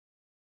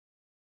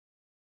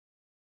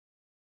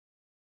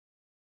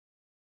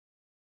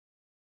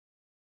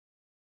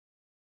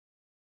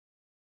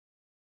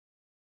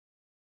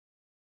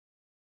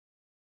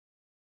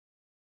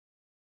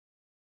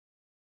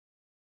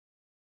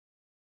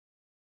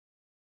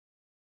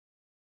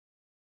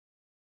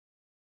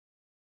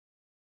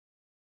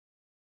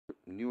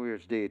New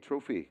Year's Day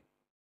Trophy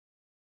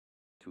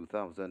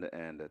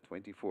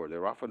 2024.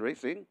 They're off and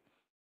racing,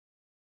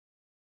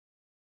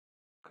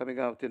 coming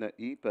out in a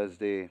heap as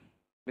they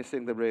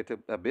missing the rate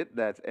a bit.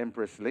 That's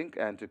Empress Link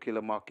and To Kill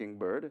a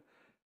Mockingbird.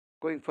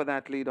 Going for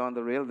that lead on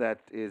the rail,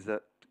 that is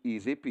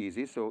Easy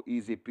Peasy. So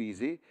Easy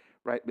Peasy,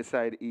 right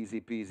beside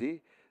Easy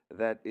Peasy,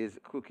 that is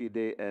Cookie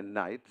Day and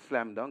Night.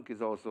 Slam Dunk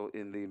is also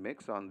in the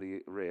mix on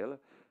the rail,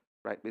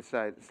 right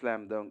beside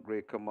Slam Dunk,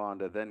 Great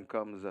Commander. Then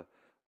comes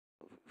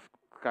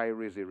Sky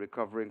Rizzy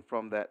recovering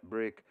from that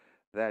break.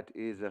 That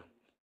is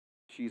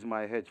She's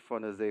My Hedge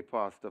Fund as they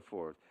pass the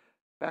fourth.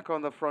 Back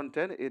on the front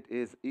end, it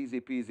is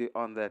Easy Peasy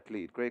on that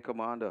lead. Great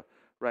Commander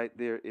right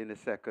there in a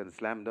second.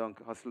 Slam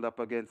Dunk hustled up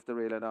against the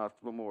rail and asked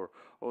for more.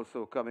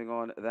 Also coming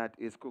on, that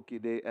is Cookie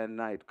Day and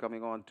Night.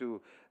 Coming on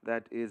too,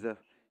 that is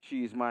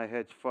She's My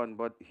Hedge Fund,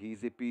 but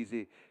Easy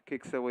Peasy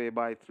kicks away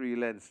by 3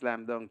 lengths.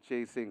 Slam Dunk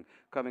chasing.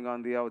 Coming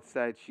on the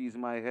outside, She's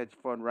My Hedge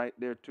Fund right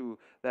there too.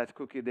 That's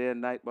Cookie Day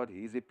and Night, but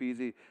Easy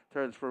Peasy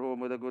turns for home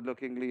with a good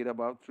looking lead,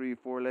 about 3,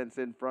 4 lengths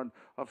in front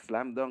of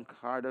Slam Dunk.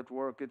 Hard at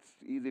work. It's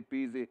Easy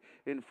Peasy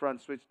in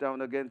front, switch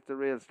down against the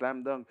rail.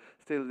 Slam Dunk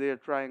still there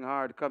trying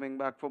hard, coming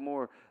back for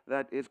more.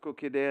 That is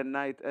Cookie Day and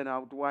Night, and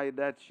out wide,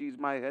 that She's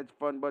My Hedge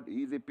Fund, but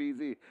Easy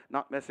Peasy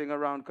not messing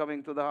around,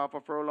 coming to the half a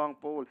furlong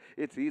pole.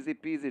 It's Easy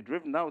Peasy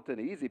driven out, and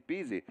Easy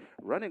Peasy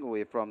running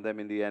away from them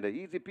in the end.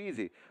 Easy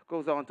Peasy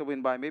goes on to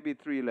win by maybe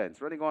 3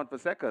 lengths. Running on for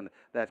second,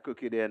 that's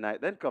Cookie Day and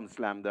Night. Then comes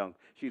Slam Dunk,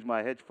 She's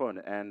My Hedge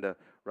Fund, and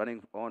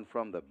running on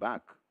from the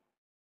back,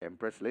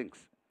 Empress Links.